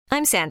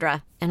I'm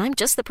Sandra, and I'm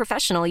just the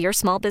professional your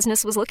small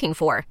business was looking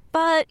for.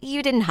 But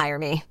you didn't hire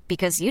me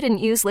because you didn't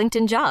use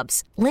LinkedIn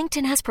Jobs.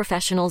 LinkedIn has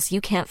professionals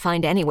you can't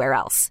find anywhere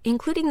else,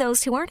 including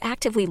those who aren't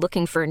actively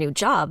looking for a new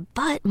job,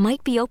 but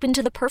might be open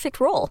to the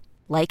perfect role,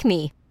 like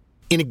me.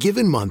 In a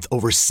given month,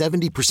 over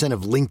 70%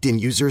 of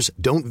LinkedIn users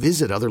don't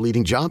visit other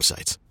leading job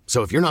sites.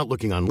 So if you're not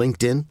looking on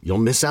LinkedIn, you'll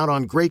miss out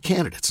on great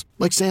candidates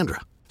like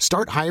Sandra.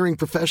 Start hiring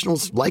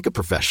professionals like a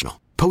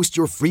professional. Post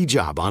your free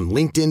job on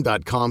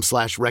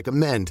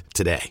linkedin.com/recommend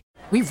today.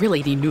 We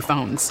really need new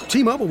phones.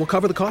 T-Mobile will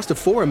cover the cost of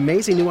 4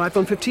 amazing new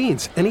iPhone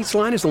 15s, and each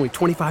line is only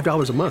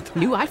 $25 a month.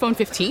 New iPhone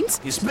 15s?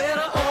 It's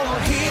better over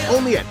here.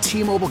 Only at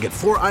T-Mobile, get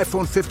 4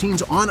 iPhone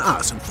 15s on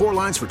us and 4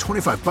 lines for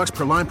 $25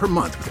 per line per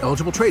month with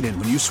eligible trade-in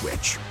when you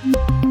switch.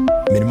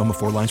 Minimum of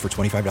 4 lines for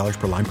 $25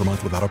 per line per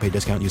month with autopay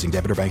discount using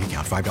debit or bank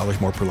account.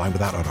 $5 more per line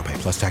without autopay,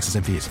 plus taxes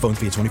and fees. Phone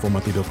fee at 24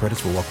 monthly bill credits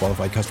for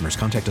well-qualified customers.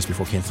 Contact us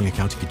before canceling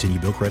account to continue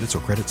bill credits or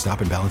credit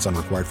stop and balance on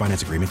required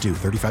finance agreement due.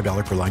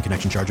 $35 per line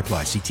connection charge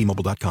applies. See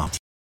T-Mobile.com.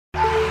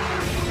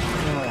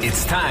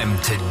 It's time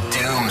to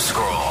doom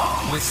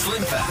scroll with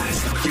Slim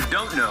Fast. You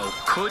don't know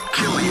could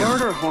kill you.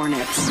 Murder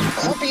hornets.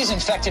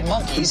 Herpes-infected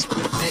monkeys.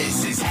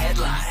 This is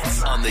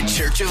Headlines on the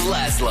Church of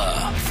Laszlo.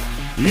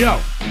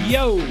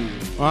 Yo.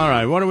 All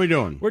right, what are we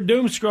doing? We're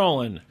doom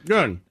scrolling.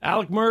 Good.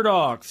 Alec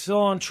Murdaugh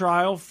still on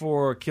trial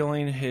for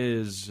killing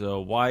his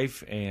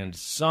wife and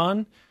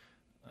son.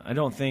 I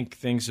don't think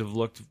things have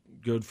looked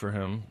good for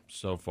him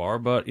so far,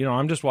 but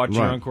I'm just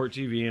watching on Court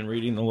TV and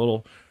reading the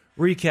little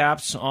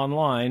recaps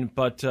online.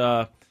 But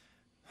the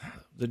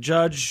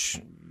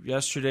judge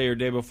yesterday or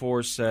day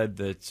before said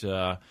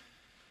that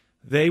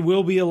they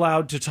will be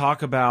allowed to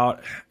talk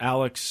about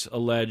Alec's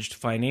alleged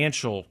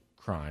financial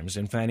crimes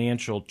and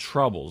financial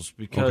troubles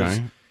because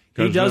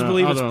he does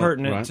believe it's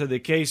pertinent to the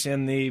case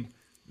and the.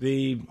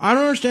 I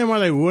don't understand why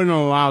they wouldn't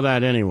allow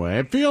that anyway.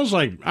 It feels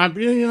like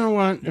you know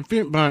what?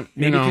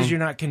 Maybe because you're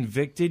not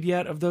convicted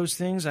yet of those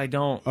things. I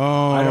don't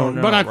know.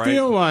 But I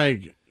feel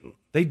like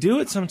they do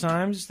it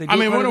sometimes. What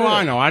do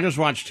I know? I just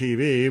watch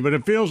TV, but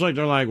it feels like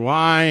they're like,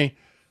 why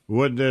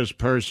would this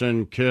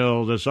person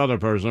kill this other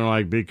person? They're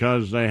like,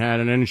 because they had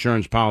an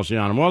insurance policy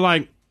on them. Well,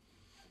 like,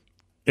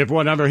 if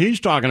whatever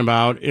he's talking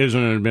about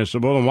isn't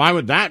admissible, then why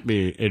would that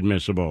be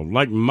admissible?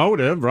 Like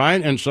motive,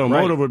 right? And so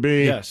motive would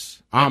be,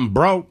 I'm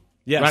broke.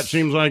 Yes. That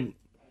seems like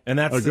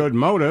a good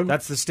motive.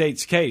 That's the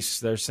state's case.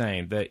 They're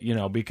saying that,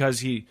 because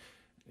he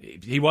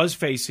was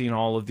facing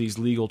all of these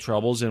legal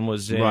troubles and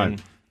was in,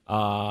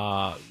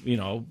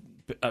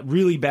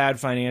 really bad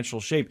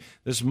financial shape.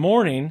 This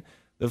morning,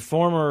 the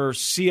former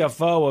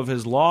CFO of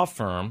his law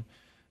firm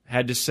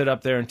had to sit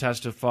up there and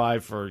testify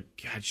for,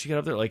 she got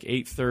up there at like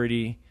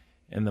 8:30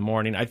 in the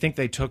morning. I think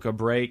they took a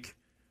break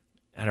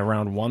at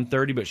around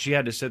 1:30, but she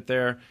had to sit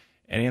there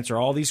and answer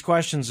all these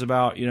questions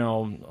about,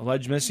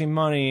 alleged missing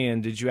money,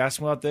 and did you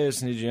ask him about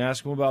this, and did you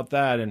ask him about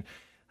that? And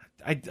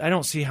I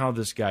don't see how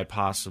this guy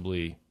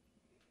possibly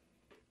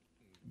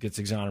gets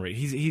exonerated.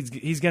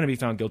 He's going to be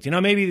found guilty. Now,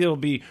 maybe there'll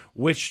be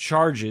which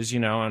charges,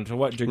 and to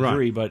what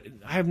degree, but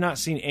I have not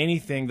seen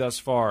anything thus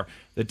far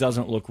that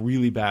doesn't look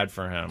really bad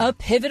for him. A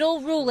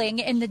pivotal ruling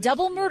in the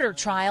double murder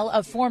trial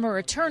of former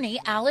attorney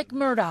Alec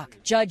Murdaugh.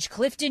 Judge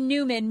Clifton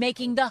Newman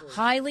making the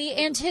highly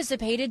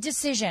anticipated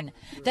decision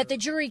that the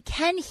jury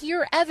can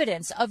hear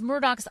evidence of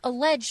Murdaugh's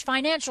alleged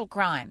financial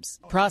crimes.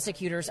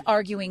 Prosecutors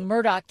arguing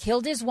Murdaugh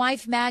killed his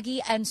wife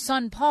Maggie and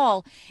son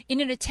Paul in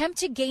an attempt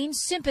to gain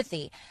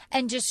sympathy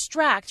and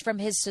distract from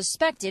his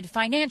suspected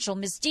financial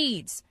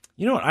misdeeds.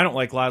 You know what I don't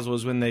like, Laszlo,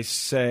 is when they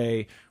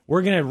say,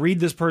 we're going to read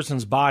this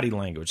person's body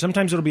language.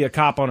 Sometimes it'll be a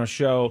cop on a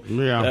show,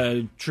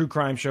 a true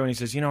crime show, and he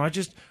says,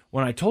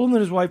 when I told him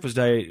that his wife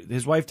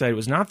died, it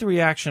was not the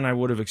reaction I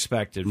would have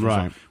expected.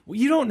 Well,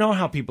 you don't know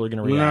how people are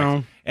going to react.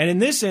 No. And in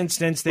this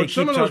instance, they keep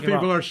some of those talking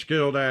people are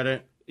skilled at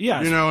it.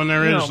 Yes. And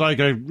there is like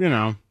okay.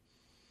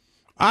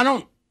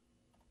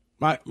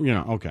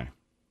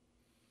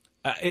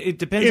 It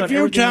depends if on you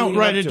everything tell,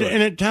 right,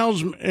 and it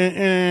tells,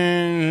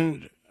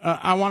 and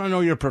I want to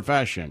know your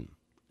profession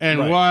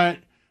and what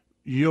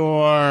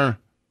your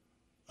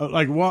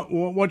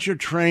what's your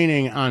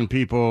training on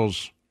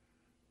people's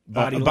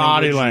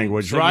body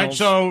language, right?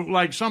 So,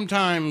 like,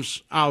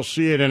 sometimes I'll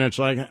see it and it's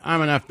like,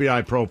 I'm an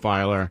FBI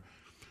profiler,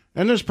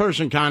 and this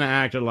person kind of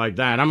acted like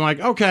that. I'm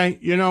like, okay,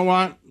 you know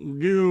what?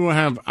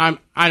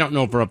 I don't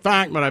know for a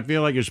fact, but I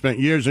feel like you spent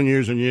years and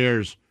years and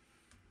years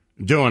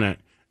doing it.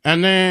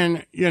 And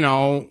then,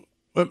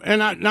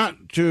 and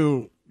not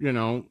to,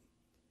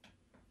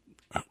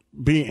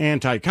 be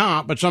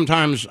anti-cop, but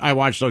sometimes I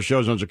watch those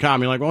shows and it's a cop,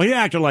 and you're like, well, he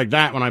acted like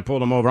that when I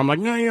pulled him over. I'm like,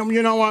 no,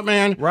 you know what,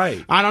 man?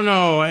 Right. I don't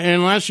know.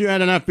 Unless you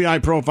had an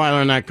FBI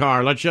profiler in that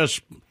car, let's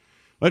just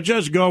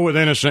go with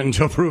innocent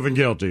until proven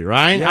guilty,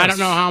 right? Yes. I don't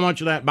know how much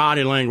of that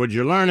body language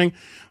you're learning.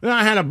 Then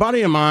I had a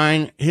buddy of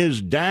mine,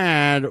 his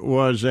dad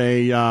was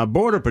a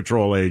Border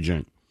Patrol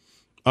agent,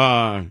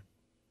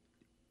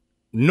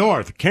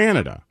 North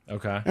Canada.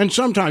 Okay. And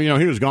sometimes,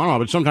 he was gone all,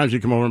 but sometimes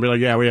he'd come over and be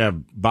like, yeah, we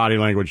have body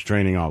language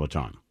training all the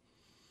time.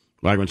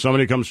 Like when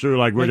somebody comes through,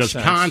 like we're just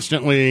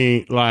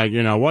constantly like,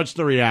 what's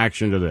the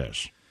reaction to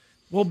this?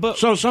 Well, but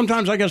so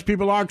sometimes I guess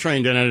people are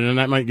trained in it, and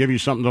that might give you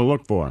something to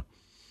look for.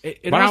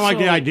 But I don't like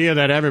the idea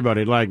that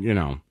everybody, right,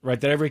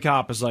 that every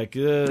cop is like,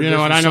 and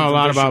I know a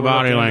lot about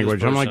body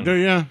language. I'm like, do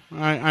you?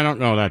 I don't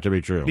know that to be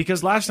true.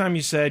 Because last time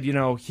you said,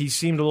 he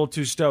seemed a little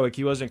too stoic,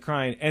 he wasn't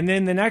crying. And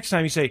then the next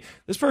time you say,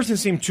 this person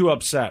seemed too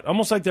upset,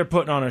 almost like they're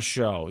putting on a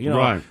show.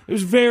 Right. He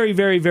was very,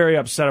 very, very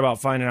upset about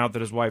finding out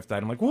that his wife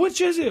died. I'm like, well,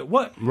 which is it?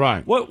 What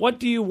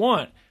do you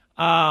want?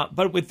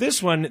 But with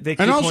this one, they keep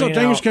and also pointing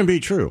things out, can be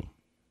true.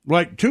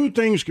 Like two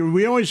things,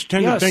 we always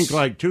tend to think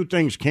like two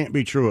things can't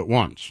be true at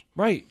once.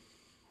 Right.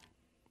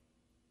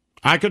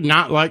 I could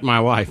not like my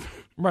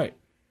wife. Right.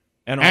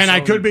 And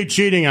I could be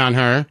cheating on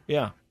her.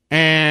 Yeah.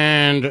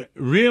 And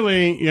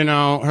really,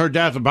 her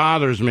death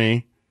bothers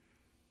me.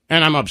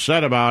 And I'm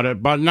upset about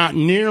it, but not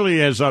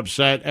nearly as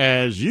upset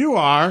as you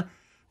are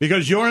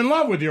because you're in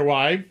love with your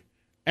wife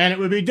and it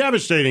would be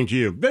devastating to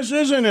you. This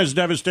isn't as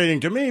devastating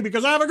to me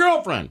because I have a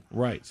girlfriend.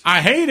 Right. I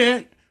hate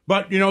it,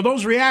 but,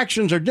 those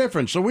reactions are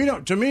different.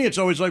 So to me, it's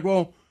always like,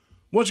 well,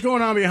 what's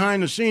going on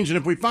behind the scenes? And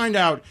if we find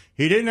out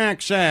he didn't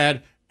act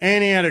sad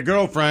and he had a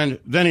girlfriend,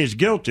 then he's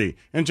guilty.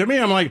 And to me,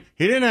 I'm like,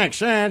 he didn't act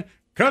sad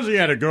because he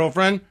had a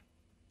girlfriend,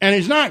 and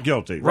he's not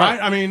guilty,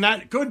 right? I mean,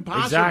 that could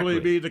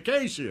possibly be the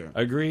case here.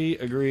 Agree.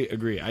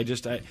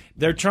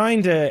 They're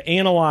trying to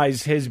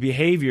analyze his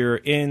behavior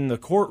in the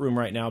courtroom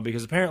right now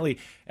because apparently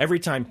every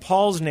time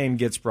Paul's name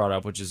gets brought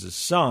up, which is his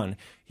son,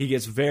 he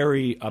gets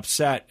very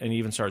upset and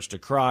even starts to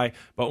cry.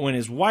 But when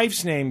his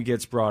wife's name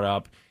gets brought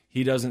up,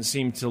 he doesn't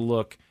seem to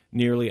look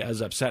nearly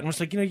as upset. And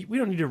it's like, we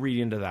don't need to read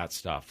into that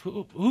stuff.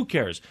 Who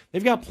cares?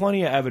 They've got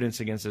plenty of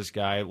evidence against this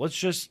guy. Let's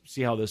just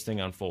see how this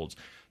thing unfolds.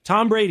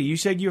 Tom Brady, you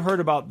said you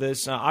heard about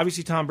this.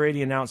 Obviously, Tom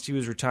Brady announced he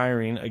was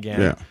retiring again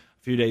a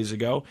few days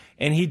ago.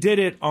 And he did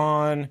it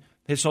on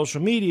his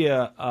social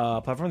media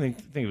platform. I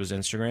think it was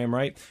Instagram,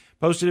 right?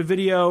 Posted a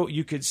video.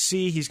 You could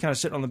see he's kind of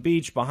sitting on the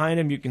beach. Behind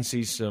him, you can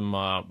see some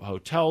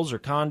hotels or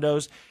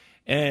condos.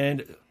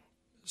 And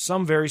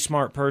some very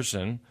smart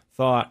person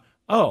thought,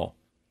 oh,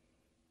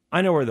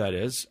 I know where that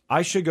is.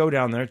 I should go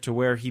down there to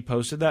where he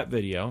posted that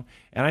video,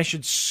 and I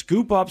should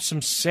scoop up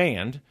some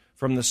sand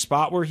from the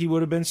spot where he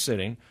would have been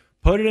sitting,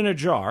 put it in a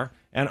jar,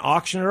 and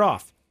auction it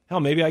off. Hell,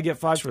 maybe I get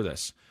 $5 for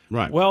this.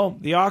 Right. Well,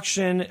 the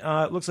auction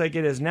looks like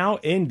it has now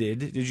ended.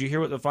 Did you hear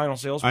what the final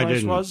sales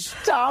price was?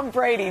 Tom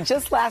Brady.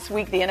 Just last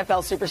week, the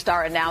NFL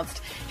superstar announced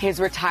his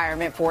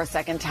retirement for a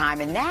second time.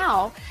 And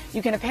now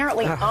you can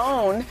apparently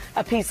own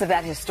a piece of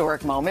that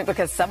historic moment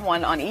because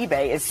someone on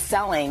eBay is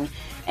selling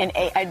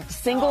a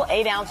single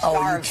 8-ounce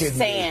jar of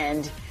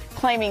sand,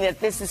 claiming that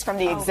this is from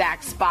the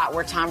exact spot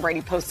where Tom Brady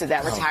posted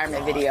that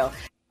retirement video.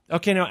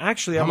 Okay, now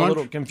actually I'm a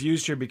little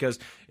confused here because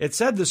it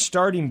said the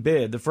starting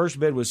bid, the first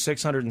bid was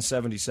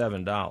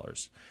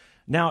 $677.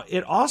 Now,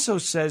 it also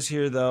says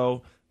here,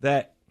 though,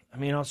 that,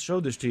 I'll show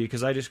this to you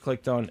because I just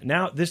clicked on,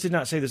 now, this did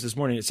not say this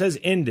morning. It says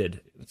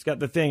ended. It's got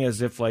the thing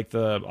as if like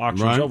the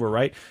auction's over,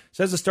 right? It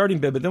says the starting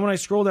bid, but then when I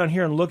scroll down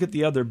here and look at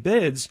the other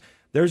bids,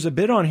 there's a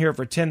bid on here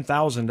for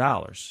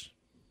 $10,000.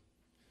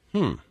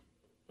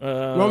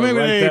 Well, maybe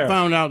they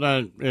found out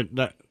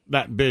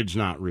that bid's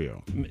not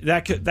real.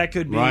 That could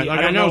be. Right. Like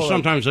I know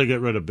sometimes they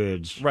get rid of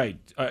bids. Right.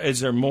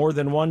 Is there more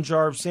than one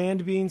jar of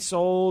sand being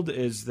sold?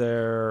 Is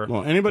there?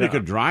 Well, anybody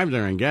could drive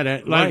there and get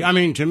it. Like,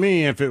 right. To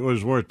me, if it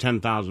was worth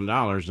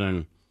 $10,000,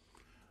 then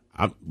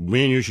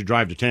me and you should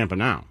drive to Tampa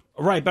now.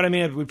 Right, but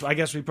I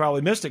guess we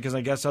probably missed it because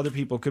I guess other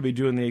people could be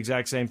doing the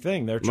exact same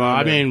thing. They're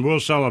trying we'll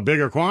sell a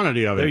bigger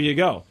quantity of it. There you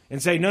go.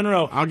 And say,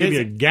 no. I'll give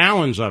you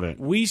gallons of it.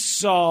 We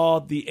saw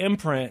the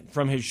imprint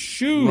from his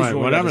shoes. Right,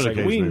 whatever the case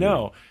may be. We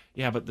know.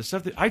 Yeah, but the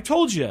stuff that I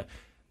told you,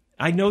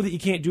 I know that you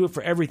can't do it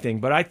for everything,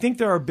 but I think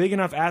there are big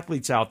enough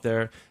athletes out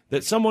there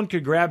that someone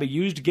could grab a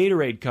used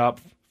Gatorade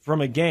cup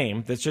from a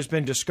game that's just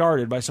been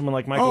discarded by someone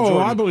like Michael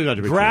Jordan. I believe that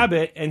to be grab true.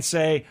 It and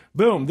say,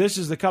 boom, this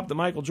is the cup that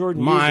Michael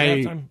Jordan used at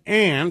halftime. My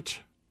aunt,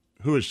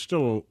 who is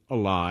still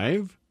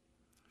alive.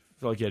 I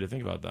feel like you had to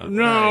think about that.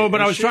 No,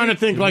 but I was trying to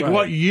think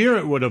what year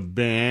it would have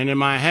been in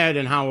my head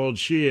and how old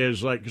she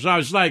is. Because I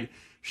was like,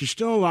 she's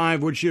still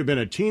alive. Would she have been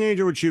a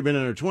teenager? Would she have been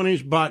in her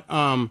 20s? But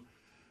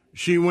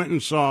she went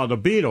and saw the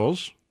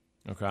Beatles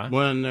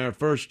when their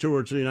first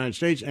tour to the United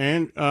States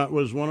and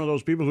was one of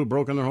those people who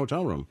broke in their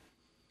hotel room.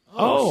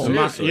 Oh,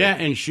 seriously?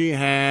 And she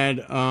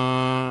had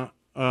forever,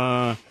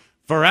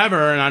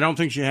 and I don't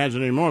think she has it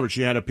anymore, but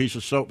she had a piece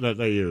of soap that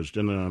they used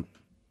in the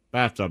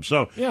bathtub.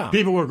 So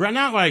people were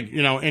not like,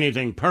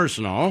 anything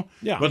personal,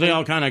 but they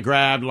all kind of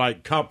grabbed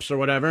like cups or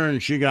whatever,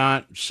 and she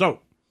got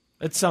soap.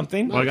 It's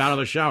something. Like out of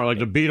the shower. Like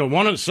the Beatles,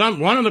 one of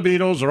the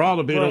Beatles or all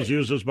the Beatles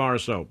used this bar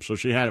of soap. So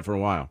she had it for a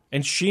while.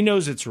 And she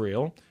knows it's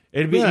real.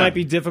 It might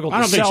be difficult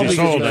to sell. I don't think she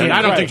sold it.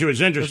 I don't think she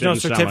was interested in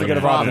selling it. There's no certificate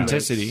of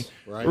authenticity.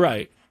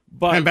 Right.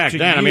 But and back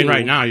then,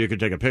 right now you could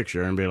take a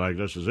picture and be like,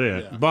 this is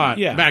it. Yeah. But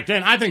back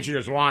then, I think she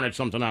just wanted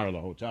something out of the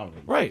hotel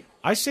room. Right.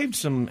 I saved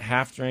some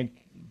half-drink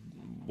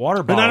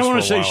water bottles. But I don't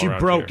want to say she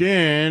broke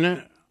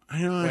in.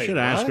 I should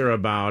ask her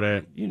about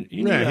it. You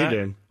knew that. He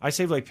did. I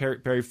saved like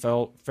Perry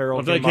Farrell.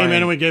 If they came in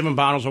and we gave him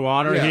bottles of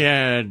water, he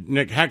had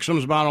Nick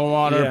Hexum's bottle of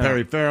water,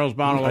 Perry Farrell's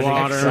bottle of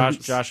water.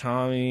 Josh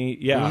Homme.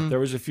 Yeah, there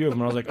was a few of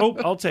them. I was like, oh,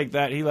 I'll take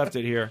that. He left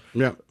it here.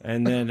 Yeah.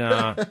 And then,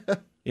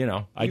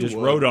 I just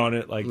wrote on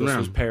it like this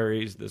was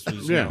Perry's. This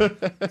was,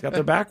 it's got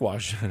their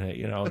backwash in it,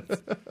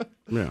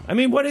 Yeah. I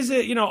mean, what is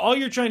it? All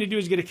you're trying to do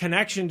is get a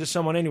connection to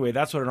someone anyway.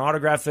 That's what an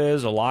autograph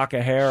is, a lock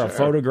of hair, a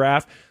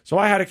photograph. So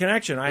I had a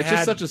connection. It's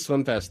just such a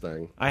Swim Fest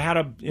thing. I had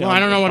a. I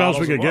don't know what else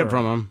we could get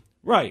from him.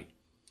 Right.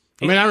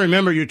 I mean, I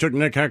remember you took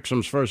Nick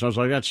Hexum's first. I was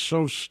like, that's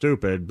so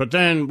stupid. But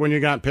then when you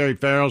got Perry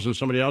Farrell's and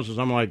somebody else's,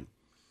 I'm like,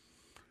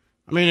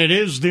 I mean, it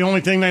is the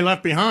only thing they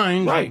left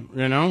behind. Right.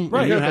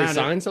 Right. They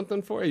sign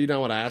something for you? You don't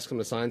want to ask them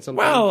to sign something?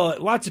 Well,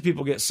 lots of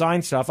people get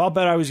signed stuff. I'll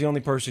bet I was the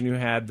only person who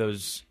had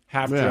those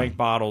half-drank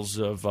bottles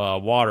of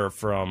water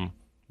from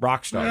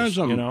Rockstars. Yeah, it's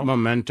a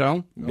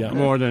memento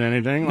more than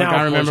anything. Like,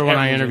 I remember when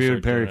I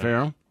interviewed Perry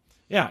Farrell.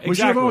 Yeah, exactly. We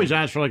should have always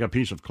asked for like a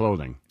piece of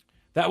clothing.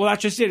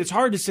 That's just it. It's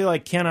hard to say,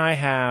 like, can I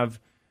have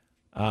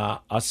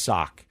a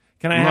sock?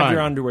 Can I have your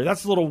underwear?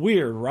 That's a little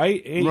weird,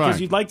 right? Because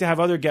you'd like to have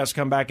other guests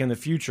come back in the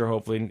future,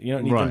 hopefully. You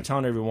don't need them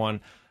telling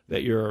everyone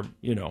that you're,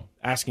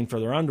 asking for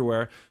their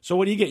underwear. So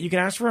what do you get? You can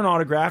ask for an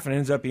autograph, and it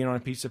ends up being on a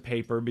piece of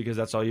paper because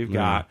that's all you've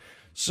got.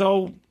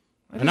 So,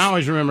 I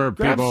always remember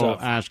people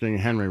asking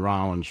Henry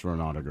Rollins for an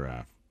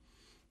autograph.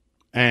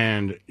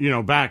 And,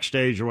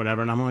 backstage or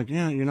whatever. And I'm like,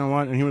 yeah, you know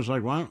what? And he was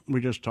like, why don't we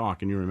just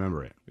talk and you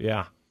remember it?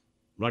 Yeah.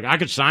 Like, I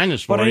could sign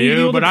this for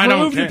you, but I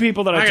don't care.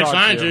 People that I can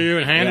sign it to you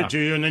and hand it to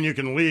you, and then you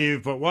can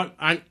leave. But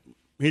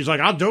he's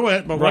like, I'll do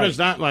it, but what is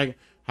that like?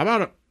 How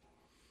about it?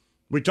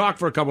 We talk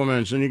for a couple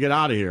minutes, and you get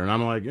out of here. And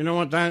I'm like, you know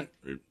what? That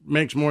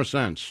makes more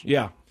sense.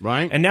 Yeah.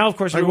 Right? And now, of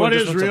course, like, what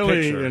is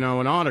really, an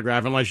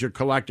autograph unless you're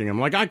collecting them?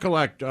 Like, I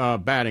collect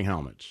batting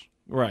helmets.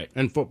 Right.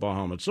 And football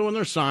helmets. So when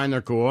they're signed,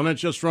 they're cool. And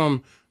it's just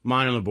from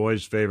mine and the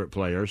boys' favorite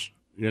players,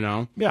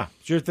 Yeah,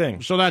 it's your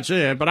thing. So that's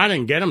it. But I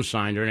didn't get them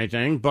signed or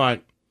anything,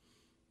 but...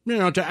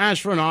 to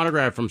ask for an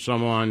autograph from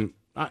someone,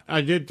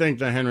 I did think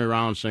the Henry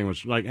Rollins thing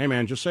was like, hey,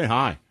 man, just say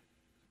hi.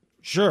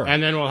 Sure.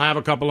 And then we'll have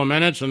a couple of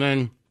minutes, and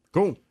then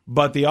cool.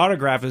 But the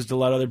autograph is to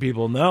let other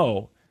people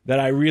know that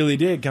I really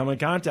did come in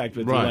contact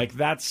with you. Like,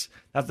 that's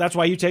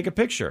why you take a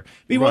picture.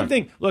 One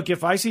thing, look,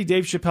 if I see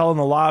Dave Chappelle in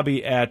the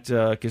lobby at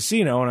a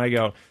casino, and I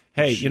go,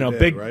 hey,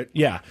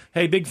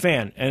 hey, big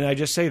fan, and I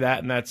just say that,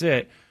 and that's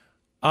it,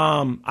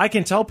 I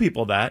can tell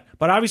people that.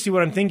 But obviously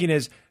what I'm thinking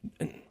is,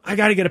 I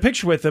got to get a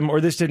picture with him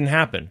or this didn't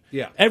happen.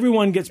 Yeah.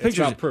 Everyone gets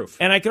pictures. It's proof.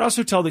 And I could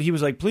also tell that he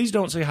was like, please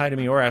don't say hi to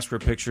me or ask for a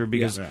picture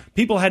because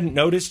people hadn't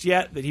noticed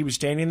yet that he was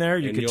standing there.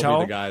 You could tell.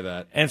 Be the guy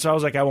that... And so I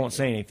was like, I won't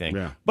say anything.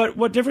 Yeah. But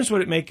what difference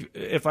would it make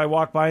if I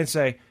walk by and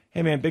say,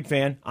 hey, man, big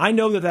fan. I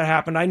know that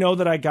happened. I know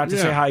that I got to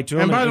say hi to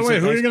him. And by the way,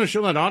 who are you going to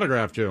show that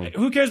autograph to?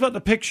 Who cares about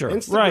the picture?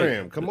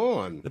 Instagram, come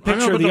on. The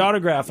picture, the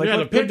autograph. Like,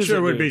 the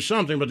picture would be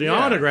something, but the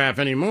autograph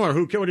anymore, what are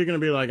you going to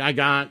be like, I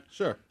got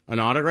an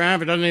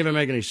autograph? It doesn't even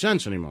make any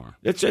sense anymore.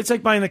 It's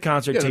like buying the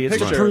concert tee. It's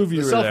to prove you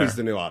were there. The selfie's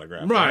the new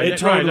autograph. Right,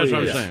 that's what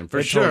I'm saying.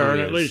 For sure, and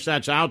at least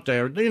that's out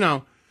there.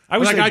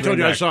 I told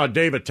you, I saw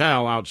Dave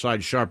Attell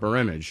outside Sharper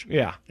Image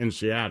in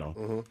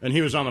Seattle. And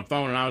he was on the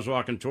phone, and I was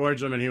walking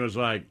towards him, and he was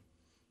like,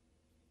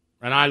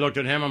 and I looked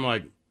at him, I'm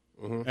like,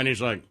 and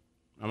he's like,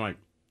 I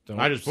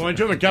just pointed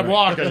to him and kept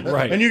walking.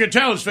 Right. And you could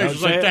tell his face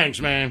was like, thanks,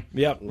 man.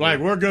 Yep.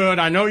 Like, we're good.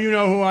 I know you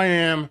know who I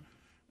am.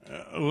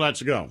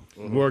 Let's go.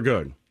 We're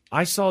good.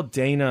 I saw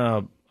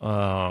Dana,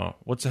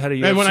 what's the head of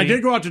UFC? And when I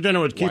did go out to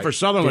dinner with Kiefer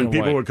Sutherland,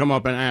 people would come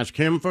up and ask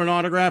him for an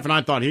autograph, and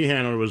I thought he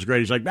handled it was great.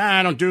 He's like,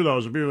 I don't do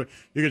those. You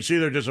could see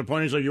they're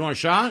disappointed. He's like, you want a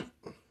shot?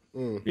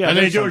 Yeah, and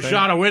they do a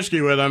shot of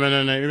whiskey with him, and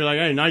then they'd be like,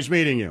 hey, nice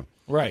meeting you.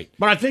 Right.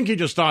 But I think he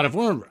just thought, if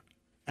we're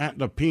at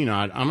the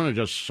Peanut, I'm going to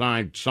just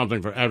sign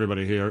something for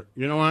everybody here.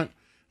 You know what?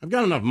 I've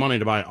got enough money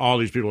to buy all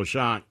these people a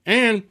shot,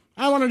 and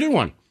I want to do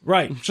one.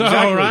 Right. So,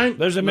 exactly. Right?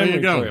 There's a memory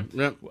there for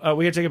you. Yep. We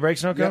going to take a break,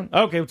 Snowcone? Yep.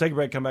 Okay, we'll take a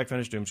break, come back,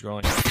 finish doom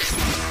scrolling.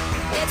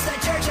 It's the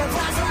Church of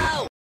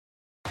Laszlo.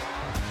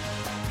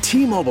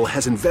 T-Mobile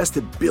has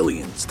invested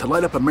billions to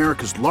light up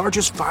America's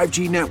largest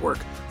 5G network,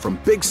 from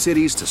big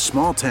cities to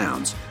small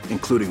towns,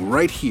 including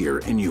right here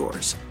in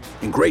yours.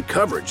 And great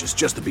coverage is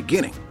just the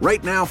beginning.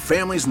 Right now,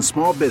 families and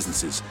small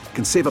businesses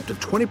can save up to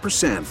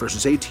 20%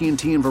 versus AT&T and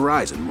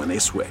Verizon when they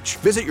switch.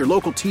 Visit your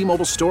local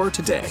T-Mobile store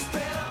today.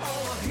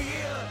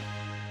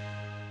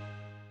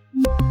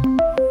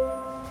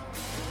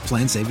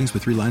 Plan savings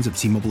with 3 lines of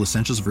T-Mobile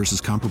Essentials versus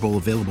comparable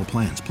available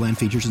plans. Plan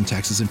features and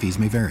taxes and fees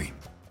may vary.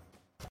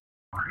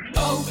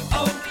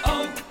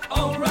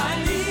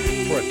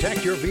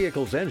 Protect your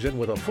vehicle's engine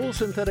with a full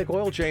synthetic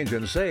oil change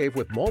and save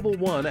with Mobil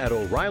 1 at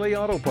O'Reilly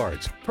Auto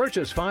Parts.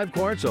 Purchase 5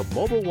 quarts of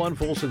Mobil 1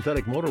 full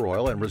synthetic motor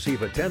oil and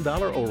receive a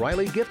 $10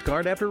 O'Reilly gift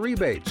card after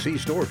rebate. See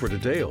store for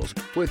details.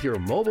 With your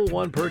Mobil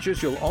 1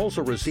 purchase, you'll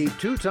also receive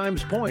 2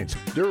 times points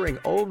during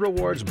O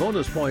Rewards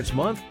Bonus Points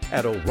Month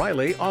at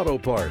O'Reilly Auto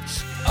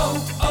Parts.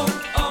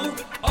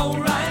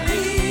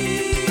 O'Reilly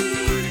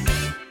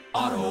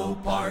Auto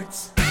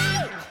Parts.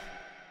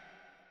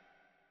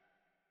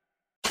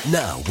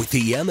 Now, with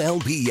the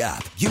MLB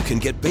app, you can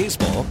get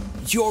baseball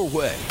your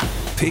way.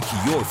 Pick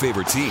your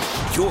favorite team,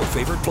 your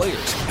favorite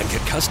players, and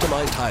get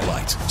customized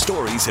highlights,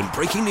 stories, and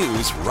breaking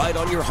news right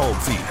on your home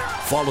feed.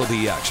 Follow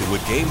the action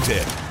with Game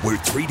 10, where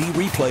 3D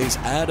replays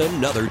add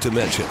another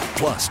dimension.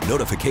 Plus,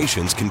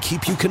 notifications can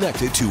keep you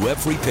connected to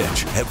every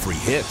pitch, every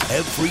hit,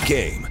 every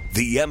game.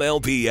 The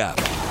MLB app.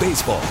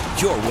 Baseball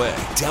your way.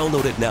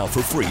 Download it now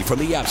for free from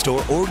the App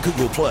Store or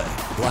Google Play.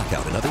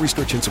 Blackout and other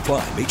restrictions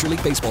apply. Major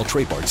League Baseball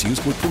trademarks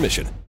used with permission.